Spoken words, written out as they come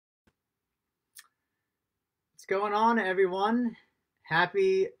What's going on, everyone?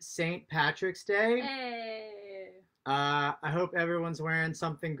 Happy St. Patrick's Day. Hey. I hope everyone's wearing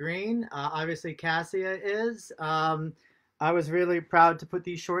something green. Obviously, Cassia is. I was really proud to put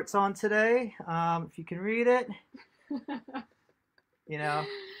these shorts on today. If you can read it. You know,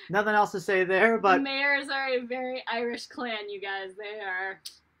 nothing else to say there, but... The Mayors are a very Irish clan, you guys. They are...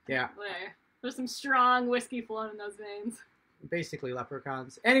 Yeah. There's some strong whiskey flowing in those veins. Basically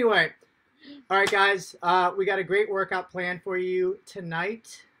leprechauns. Anyway, all right, guys. We got a great workout plan for you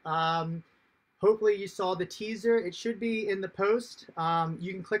tonight. Hopefully you saw the teaser. It should be in the post.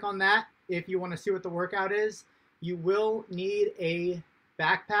 You can click on that if you want to see what the workout is. You will need a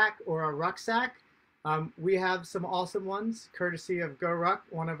backpack or a rucksack. We have some awesome ones, courtesy of Go Ruck,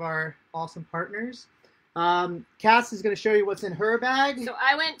 one of our awesome partners. Cass is going to show you what's in her bag. So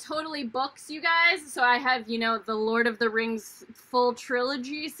I went totally books, you guys. So I have, you know, the Lord of the Rings full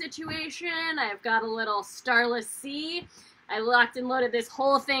trilogy situation. I've got a little Starless Sea. I locked and loaded this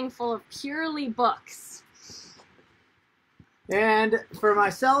whole thing full of purely books. And for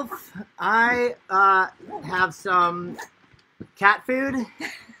myself, I have some cat food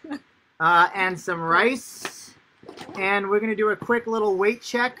and some rice. And we're going to do a quick little weight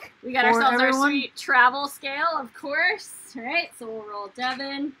check. We got ourselves our sweet travel scale, of course. All right, so we'll roll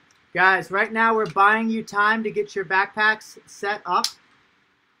Devin. Guys, right now we're buying you time to get your backpacks set up.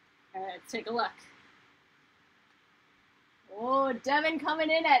 All right, let's take a look. Oh, Devin coming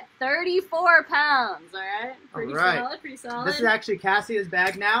in at 34 pounds, all right? Pretty solid, pretty solid. This is actually Cassia's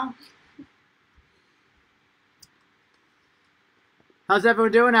bag now. How's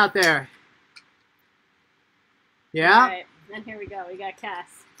everyone doing out there? Yeah? All right, then here we go. We got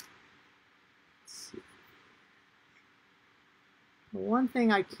Cass. One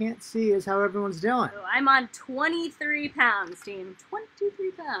thing I can't see is how everyone's doing. So I'm on 23 pounds, team.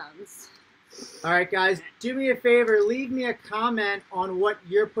 23 pounds. All right, guys, do me a favor. Leave me a comment on what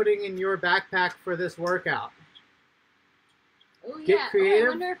you're putting in your backpack for this workout. Oh, yeah. Get creative. Oh, I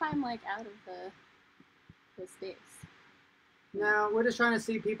wonder if I'm, like, out of the space. No, we're just trying to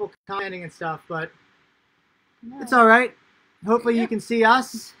see people commenting and stuff, but no. It's all right. Hopefully you can see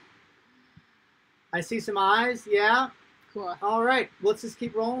us. I see some eyes. Yeah. Cool. All right. Let's just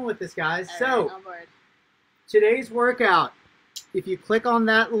keep rolling with this, guys. All so, right, on board. Today's workout, if you click on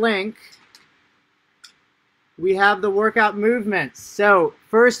that link, we have the workout movements. So,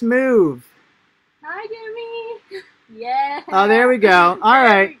 first move. Hi, Jimmy. Yeah. Oh, there we go. All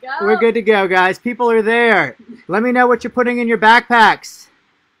right. We're good to go, guys. People are there. Let me know what you're putting in your backpacks.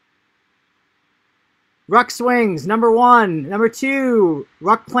 Ruck swings, number 1. Number 2,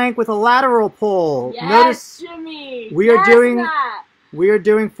 ruck plank with a lateral pull. Yes, Notice Jimmy. we are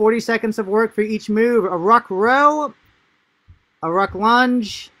doing 40 seconds of work for each move. A ruck row, a ruck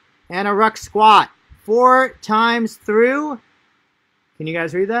lunge, and a ruck squat. 4 times through. Can you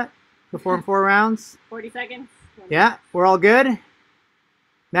guys read that? Perform 4 rounds. 40 seconds. Yeah, we're all good.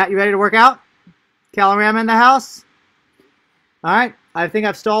 Matt, you ready to work out? Calorama in the house? All right, I think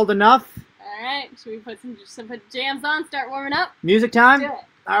I've stalled enough. All right, should we put some jams on, start warming up? Music time? Let's do it.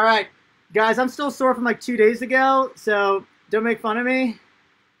 All right. Guys, I'm still sore from like 2 days ago, so don't make fun of me.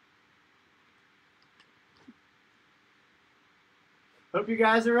 Hope you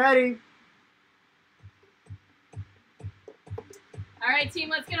guys are ready. All right, team,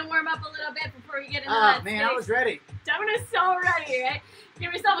 let's get a warm up a little bit before we get into that. Oh, man, I was ready. Devin is so ready, right?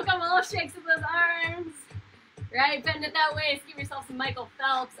 Give yourself a couple little shakes of those arms. Right, bend at that waist. Give yourself some Michael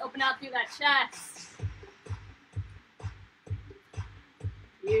Phelps. Open out through that chest.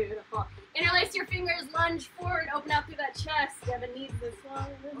 Beautiful. Interlace your fingers, lunge forward, open out through that chest. Devin needs this one.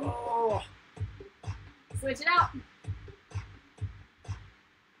 Oh. Switch it out.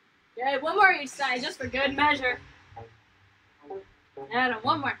 Good, one more each side, just for good measure. And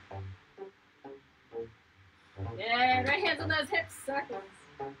one more. Yeah, right hands on those hips, circles.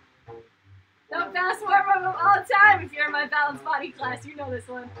 Don't fast warm up all the time. If you're in my balanced body class, you know this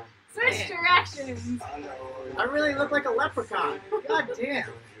one. Switch directions. I really look like a leprechaun. God damn.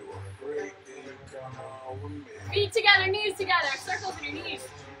 Feet together, knees together. Circles in your knees.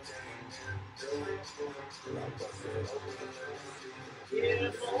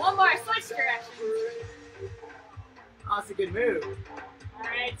 Beautiful. One more. Switch directions. Oh, that's a good move. All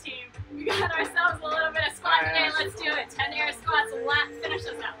right, team. We got ourselves a little bit of squat today. Let's do it. 10 air squats. Finish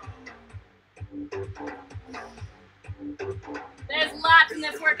this out. There's lots in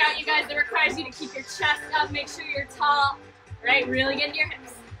this workout, you guys, that requires you to keep your chest up, make sure you're tall, right? Really get into your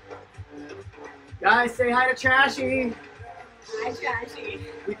hips. Guys, say hi to Trashy. Hi, Trashy.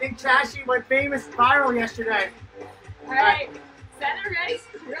 We think Trashy went famous viral yesterday. All right. Set it ready?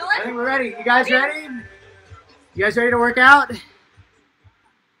 Rolling? I think we're ready. You guys ready? You guys ready to work out?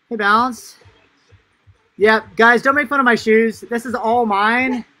 Hey, Balance. Yeah, guys, don't make fun of my shoes. This is all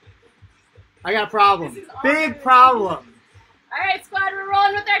mine. I got a problem. Big problem. All right, squad, we're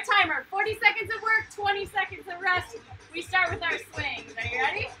rolling with our timer. 40 seconds of work, 20 seconds of rest. We start with our swings. Are you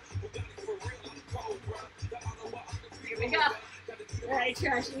ready? Here we go. All right,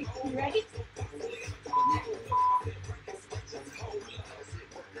 Trashy, you ready?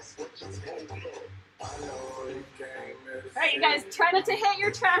 All right, you guys, try not to hit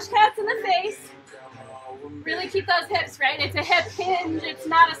your trash cats in the face. Really keep those hips, right? It's a hip hinge, it's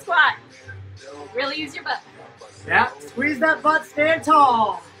not a squat. Really use your butt. Yeah, squeeze that butt, stand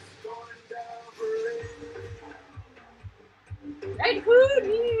tall. Right, who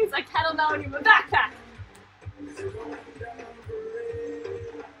needs a kettlebell in your backpack?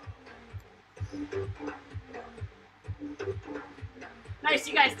 Nice,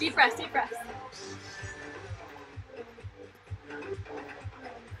 you guys, deep breaths, deep breaths.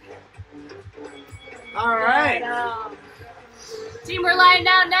 All right. Team, we're lying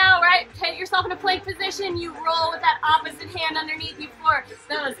down now, right? Get yourself in a plank position. You roll with that opposite hand underneath you for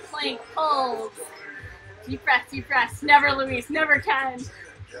those plank pulls. Deep breaths, deep breaths. Never, Luis, never can.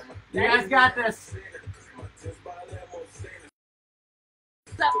 You guys got this.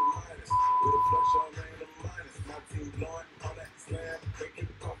 Stop.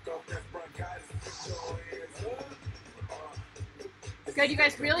 Good, you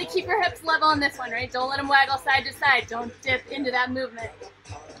guys really keep your hips level on this one, right? Don't let them waggle side to side. Don't dip into that movement.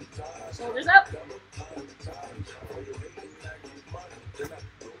 Shoulders up.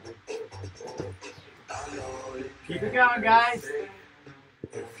 Keep it going, guys.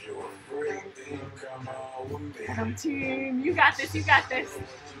 Come team, you got this, you got this.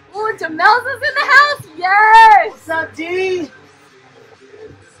 Ooh, Jamel's is in the house, yes! What's up, D?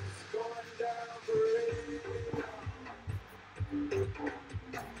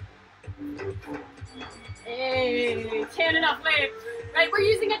 Hey, can't enough wave. Right, we're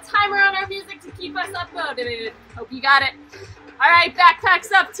using a timer on our music to keep us up motivated. Hope you got it. All right,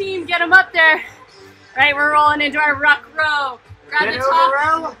 backpacks up, team. Get them up there. All right, we're rolling into our ruck row. Grab Bend the over top.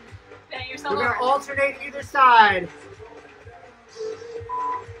 row. Bend yourself We're over. gonna alternate either side.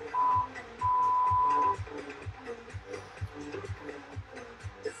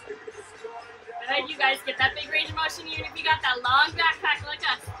 All right, you guys get that big range of motion even if you got that long backpack like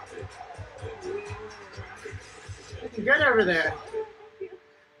us. Looking good over there.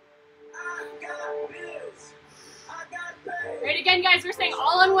 Right, again, guys, we're staying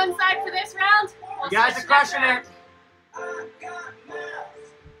all on one side for this round. We'll You guys are switch crushing next it.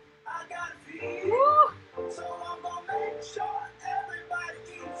 Woo.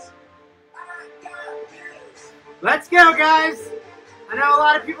 Let's go, guys. I know a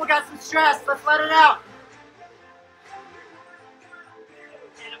lot of people got some stress. Let's let it out.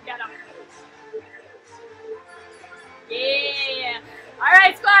 Get him. Yeah. All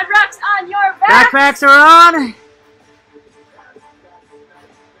right, squad, Ruck's on your back. Backpacks are on.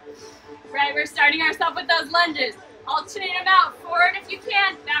 Right, we're starting ourselves with those lunges. Alternate them out, forward if you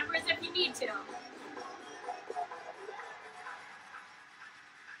can, backwards if you need to.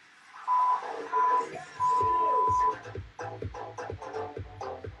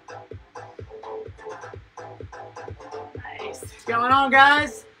 Nice. What's going on,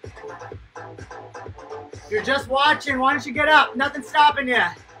 guys? If you're just watching, why don't you get up? Nothing's stopping you.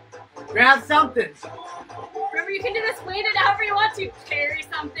 Grab something. Remember, you can do this weighted however you want to. Carry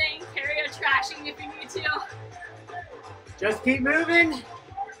something, carry a trashing if you need to. Just keep moving.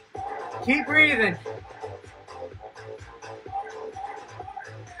 Keep breathing.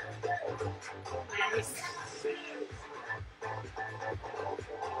 Nice.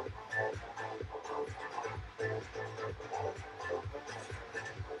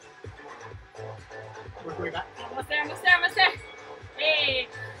 Work your way back. Almost there, almost there, almost there. Hey,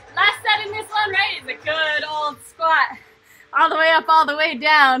 last set in this one, right, is a good old squat. All the way up, all the way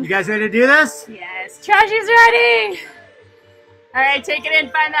down. You guys ready to do this? Yes, Trashy's ready. All right, take it in,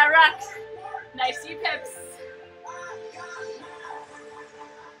 find that ruck. Nice deep hips.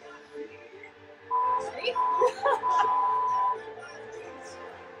 Ready?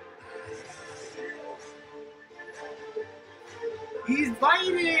 He's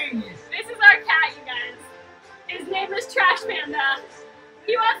biting. This is our cat, you guys. His name is Trash Panda.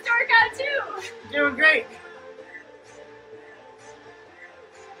 He wants to work out too. Doing great.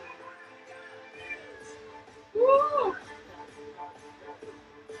 Woo!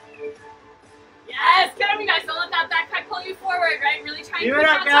 Yes, get him, you guys. Don't let that backpack pull you forward, right? Really try and Give keep it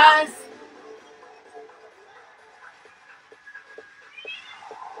up, on top. guys.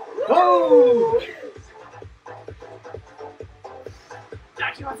 Whoa!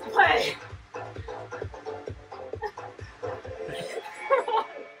 She wants to play.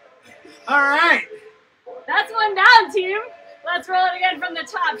 All right. That's one down, team. Let's roll it again from the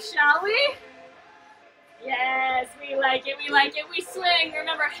top, shall we? Yes, we like it, we like it. We swing.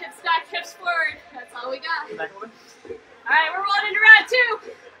 Remember, hips back, hips forward. That's all we got. All right, we're rolling into round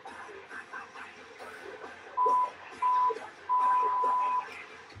 2.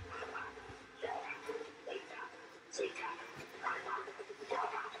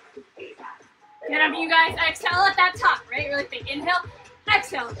 Get up, you guys. Exhale at that top, right? Really think. Inhale,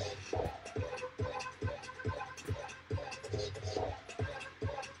 exhale.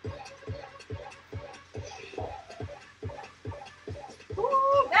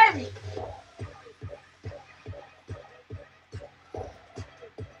 Ooh, baby.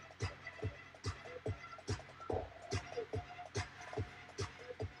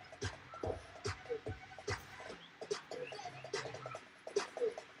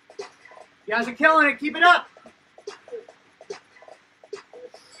 You guys are killing it. Keep it up.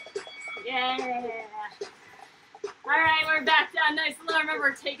 Yeah. All right, we're back down nice and low. Remember,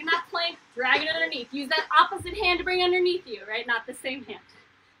 we're taking that plank, dragging it underneath. Use that opposite hand to bring underneath you, right? Not the same hand.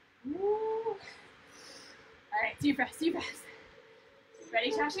 Woo. All right, deep breaths, deep breaths.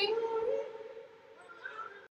 Ready, Tashi?